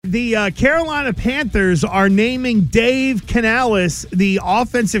the Carolina Panthers are naming Dave Canales, the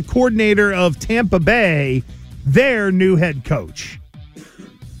offensive coordinator of Tampa Bay, their new head coach.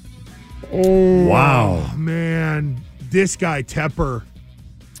 Oh, Wow. Man, this guy Tepper.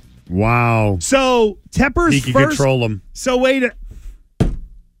 Wow. So Tepper's He can first. control him. So wait.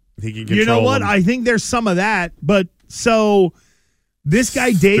 He can control You know what? him. I think there's some of that. But so this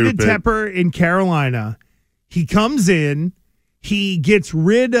guy, David Stupid. Tepper in Carolina, he comes in, he gets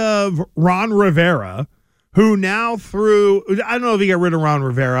rid of Ron Rivera, who now I don't know if he got rid of Ron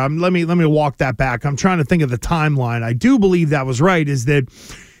Rivera. Let me walk that back. I'm trying to think of the timeline. I do believe that was right, is that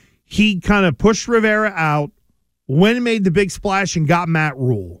he kind of pushed Rivera out, went and made the big splash and got Matt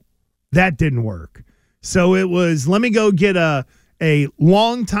Rule. That didn't work. So it was, let me go get a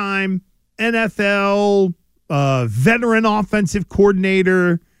longtime NFL veteran offensive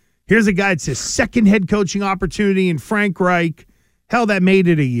coordinator. Here's a guy, it's his second head coaching opportunity in Frank Reich. Hell, that made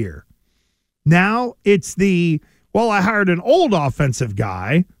it a year. Now it's I hired an old offensive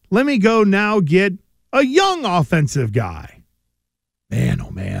guy. Let me go now get a young offensive guy. Man,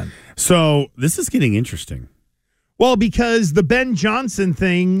 oh man. So this is getting interesting. Well, because the Ben Johnson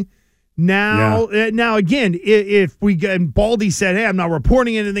thing now again, if and Baldy said, hey, I'm not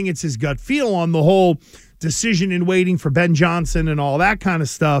reporting anything, it's his gut feel on the whole decision in waiting for Ben Johnson and all that kind of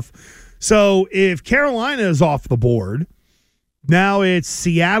stuff. So if Carolina is off the board, now it's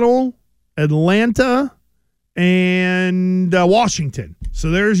Seattle, Atlanta, and Washington.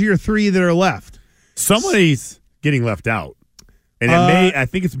 So there's your three that are left. Somebody's getting left out, and I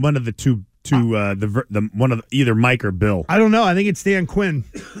think it's one of the two. One of either Mike or Bill. I don't know. I think it's Dan Quinn.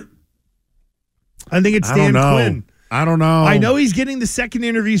 Quinn. I don't know. I know he's getting the second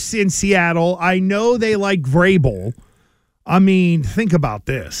interview in Seattle. I know they like Vrabel. I mean, think about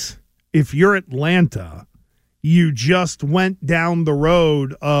this. If you're Atlanta, you just went down the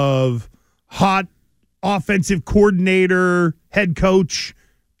road of hot offensive coordinator, head coach,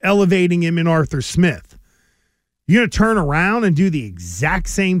 elevating him in Arthur Smith. You're going to turn around and do the exact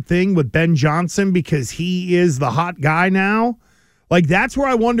same thing with Ben Johnson because he is the hot guy now? Like, that's where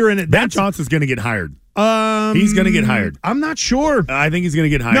I wonder. Ben Johnson's going to get hired. He's going to get hired. I'm not sure. I think he's going to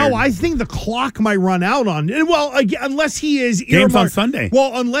get hired. No, I think the clock might run out on it. Well, unless he is earmarked. Game's on Sunday.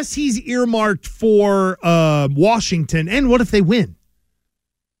 Well, unless he's earmarked for Washington. And what if they win?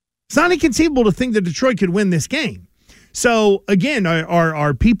 It's not inconceivable to think that Detroit could win this game. So, again,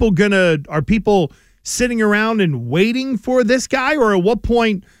 are people sitting around and waiting for this guy? Or at what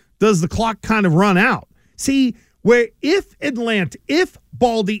point does the clock kind of run out? See, if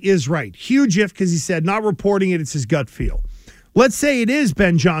Baldy is right, huge if, because he said not reporting it, it's his gut feel. Let's say it is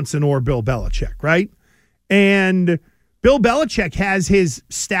Ben Johnson or Bill Belichick, right? And Bill Belichick has his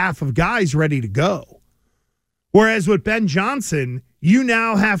staff of guys ready to go. Whereas with Ben Johnson, you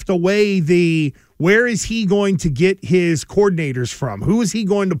now have to weigh where is he going to get his coordinators from? Who is he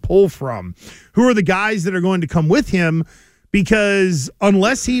going to pull from? Who are the guys that are going to come with him? Because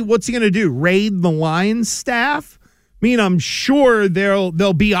what's he going to do? Raid the Lions staff? I mean, I'm sure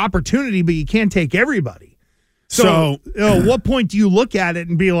there'll be opportunity, but you can't take everybody. So at what point do you look at it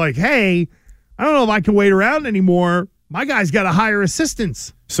and be like, hey, I don't know if I can wait around anymore. My guy's got to hire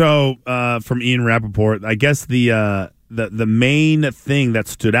assistants. So from Ian Rappaport, I guess the main thing that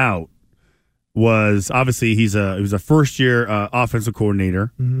stood out was obviously he was a first-year offensive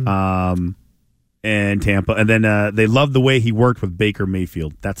coordinator in Tampa, and then they loved the way he worked with Baker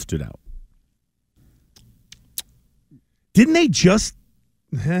Mayfield. That stood out. Didn't they just?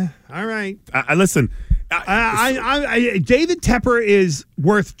 All right. Listen. David Tepper is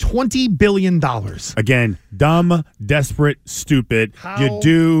worth $20 billion. Again, dumb, desperate, stupid. How?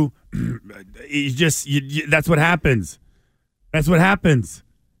 That's what happens. That's what happens.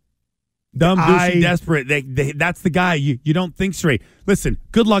 Dumb, douchey, desperate. That's the guy. You don't think straight. Listen,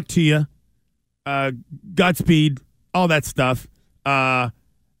 good luck to you. Godspeed, all that stuff. The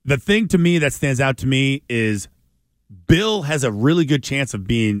thing to me that stands out to me is Bill has a really good chance of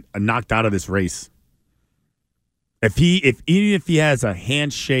being knocked out of this race. Even if he has a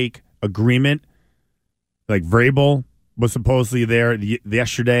handshake agreement, like Vrabel was supposedly there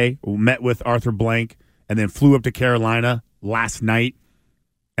yesterday, met with Arthur Blank, and then flew up to Carolina last night,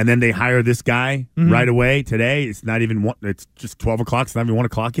 and then they hire this guy right away today. It's not even it's just 12 o'clock. It's not even 1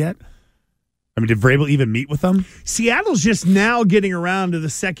 o'clock yet. I mean, did Vrabel even meet with them? Seattle's just now getting around to the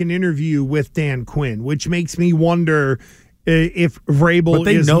second interview with Dan Quinn, which makes me wonder if Vrabel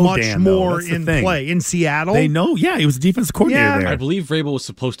is much Dan, more in play. In Seattle? They know, he was a defense coordinator there. I believe Vrabel was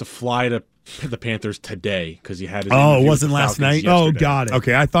supposed to fly to the Panthers today because he had his it wasn't last night? Yesterday. Oh, got it.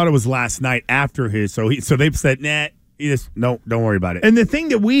 Okay, I thought it was last night after his. So they said, nah, don't worry about it. And the thing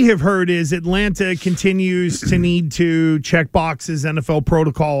that we have heard is Atlanta continues to need to check boxes, NFL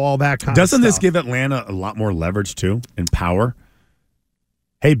protocol, all that kind of stuff. Doesn't this give Atlanta a lot more leverage, too, and power?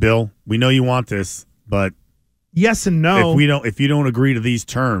 Hey, Bill, we know you want this, but yes and no. If you don't agree to these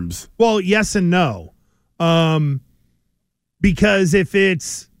terms. Well, yes and no. Because if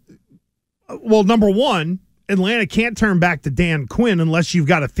it's number one, Atlanta can't turn back to Dan Quinn unless you've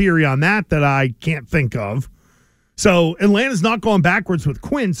got a theory on that I can't think of. So Atlanta's not going backwards with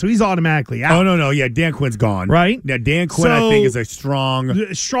Quinn, so he's automatically out. Oh, no. Yeah, Dan Quinn's gone. Right? Yeah, Dan Quinn, I think, is a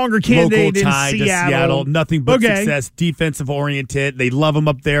stronger candidate local tie in to Seattle. Nothing but success, defensive-oriented. They love him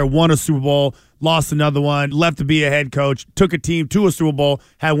up there. Won a Super Bowl, lost another one, left to be a head coach, took a team to a Super Bowl,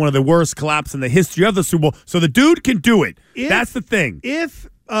 had one of the worst collapses in the history of the Super Bowl. So the dude can do it. That's the thing. If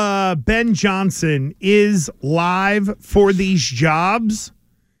Ben Johnson is live for these jobs,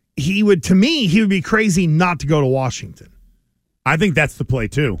 he would be crazy not to go to Washington. I think that's the play,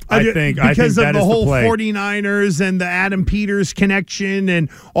 too. Because of the whole 49ers and the Adam Peters connection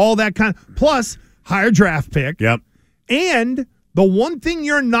and all that kind of, plus higher draft pick. Yep. And the one thing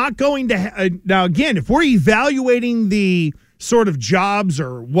you're not going to now, again, if we're evaluating the sort of jobs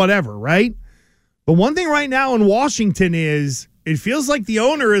or whatever, right? The one thing right now in Washington is it feels like the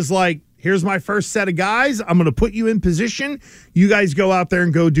owner is like, here's my first set of guys. I'm going to put you in position. You guys go out there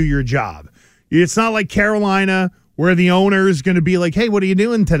and go do your job. It's not like Carolina where the owner is going to be like, hey, what are you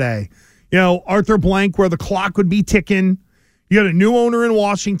doing today? Arthur Blank where the clock would be ticking. You got a new owner in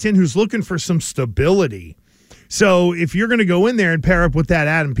Washington who's looking for some stability. So if you're going to go in there and pair up with that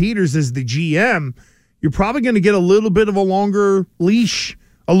Adam Peters as the GM, you're probably going to get a little bit of a longer leash,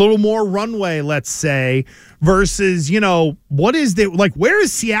 a little more runway, let's say, versus, what is where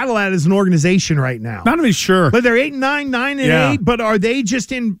is Seattle at as an organization right now? Not even sure. But they're 8-9, 9-8, but are they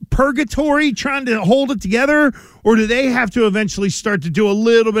just in purgatory trying to hold it together, or do they have to eventually start to do a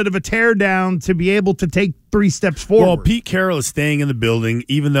little bit of a tear down to be able to take 3 steps forward? Well, Pete Carroll is staying in the building,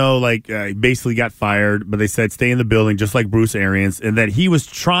 even though he basically got fired, but they said stay in the building just like Bruce Arians, and that he was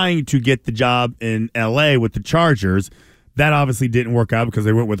trying to get the job in L.A. with the Chargers. That obviously didn't work out because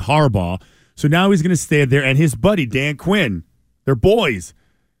they went with Harbaugh. So now he's going to stay there, and his buddy, Dan Quinn, their boys,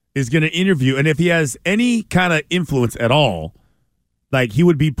 is going to interview. And if he has any kind of influence at all, he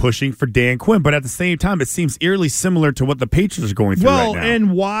would be pushing for Dan Quinn. But at the same time, it seems eerily similar to what the Patriots are going through right now. Well,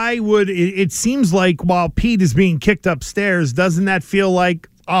 and why would it seems like while Pete is being kicked upstairs, doesn't that feel like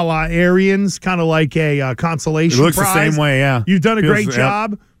a la Arians, kind of like a consolation prize? It looks the same way, yeah. You've done a great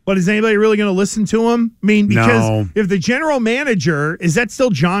job. But is anybody really going to listen to him? I mean, because if the general manager, is that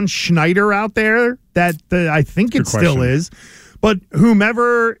still John Schneider out there? I think it still is. But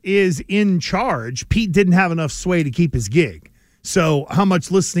whomever is in charge, Pete didn't have enough sway to keep his gig. So how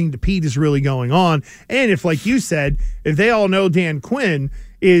much listening to Pete is really going on? And if, like you said, if they all know Dan Quinn,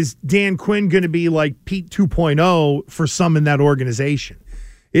 is Dan Quinn going to be like Pete 2.0 for some in that organization?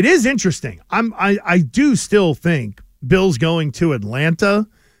 It is interesting. I do still think Bill's going to Atlanta.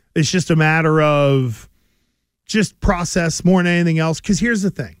 It's just a matter of just process more than anything else. Because here's the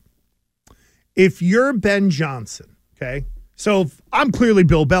thing. If you're Ben Johnson, okay, so I'm clearly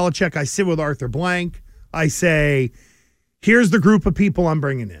Bill Belichick. I sit with Arthur Blank. I say, here's the group of people I'm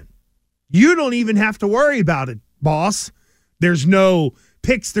bringing in. You don't even have to worry about it, boss. There's no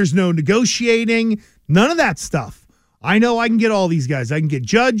picks. There's no negotiating. None of that stuff. I know I can get all these guys. I can get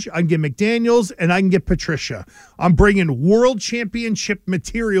Judge, I can get McDaniels, and I can get Patricia. I'm bringing world championship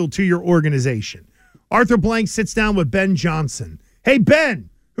material to your organization. Arthur Blank sits down with Ben Johnson. Hey, Ben,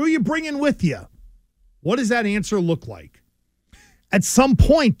 who are you bringing with you? What does that answer look like? At some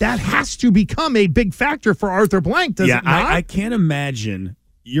point, that has to become a big factor for Arthur Blank, does it not? I can't imagine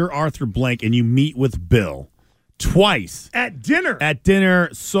you're Arthur Blank and you meet with Bill twice. At dinner.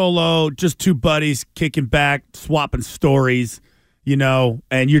 Solo, just two buddies kicking back, swapping stories,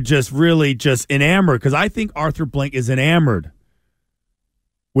 and you're just really just enamored. Because I think Arthur Blank is enamored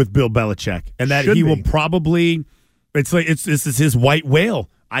with Bill Belichick. And that he will probably, this is his white whale.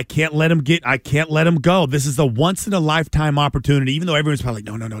 I can't let him go. This is a once-in-a-lifetime opportunity, even though everyone's probably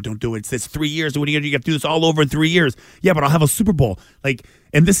like, no, don't do it. It's 3 years. What are you going to do? You have to do this all over in 3 years. Yeah, but I'll have a Super Bowl.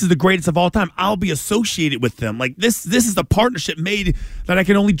 And this is the greatest of all time. I'll be associated with them. This is the partnership made that I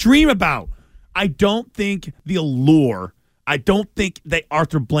can only dream about. I don't think the allure, I don't think that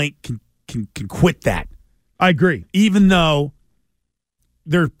Arthur Blank can quit that. I agree. Even though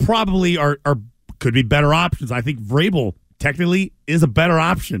there probably could be better options. I think Vrabel technically is a better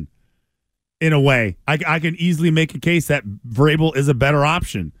option in a way. I can easily make a case that Vrabel is a better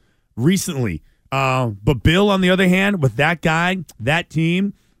option recently. But Bill, on the other hand, with that guy, that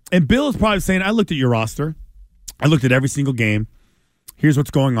team, and Bill is probably saying, I looked at your roster. I looked at every single game. Here's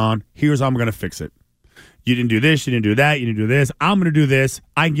what's going on. Here's how I'm going to fix it. You didn't do this. You didn't do that. You didn't do this. I'm going to do this.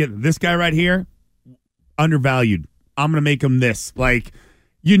 I can get this guy right here undervalued. I'm going to make him this. Like,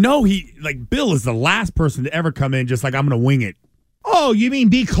 Bill is the last person to ever come in just like, I'm going to wing it. Oh, you mean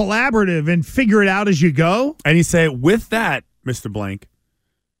be collaborative and figure it out as you go? And he said, with that, Mr. Blank,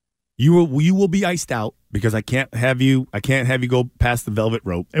 you will be iced out because I can't have you go past the velvet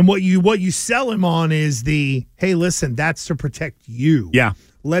rope. And what you sell him on is hey, listen, that's to protect you. Yeah.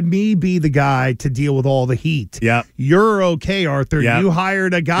 Let me be the guy to deal with all the heat. Yeah. You're okay, Arthur. Yep. You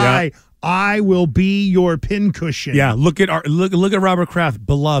hired a guy. Yep. I will be your pincushion. Yeah. Look at Robert Kraft,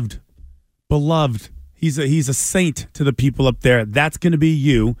 beloved. He's a saint to the people up there. That's going to be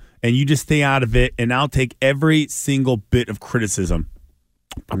you, and you just stay out of it, and I'll take every single bit of criticism.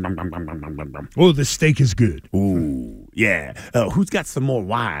 Oh, the steak is good. Ooh, yeah. Who's got some more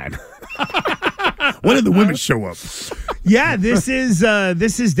wine? When did the women show up? Yeah, this is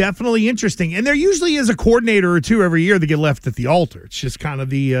definitely interesting, and there usually is a coordinator or two every year that get left at the altar. It's just kind of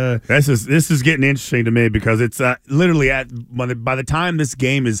the. This is getting interesting to me because it's literally by the time this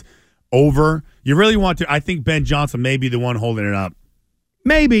game is over, you really want to. I think Ben Johnson may be the one holding it up.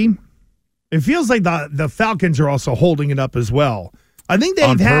 Maybe. It feels like the Falcons are also holding it up as well. I think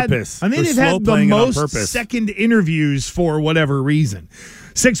they've had the most second interviews for whatever reason.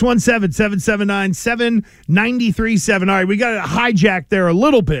 617-779-7937. All right, we got hijacked there a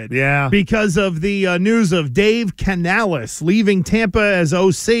little bit. Yeah. Because of the news of Dave Canales leaving Tampa as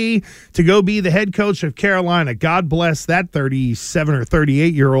OC to go be the head coach of Carolina. God bless that 37 or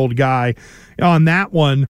 38-year-old guy on that one.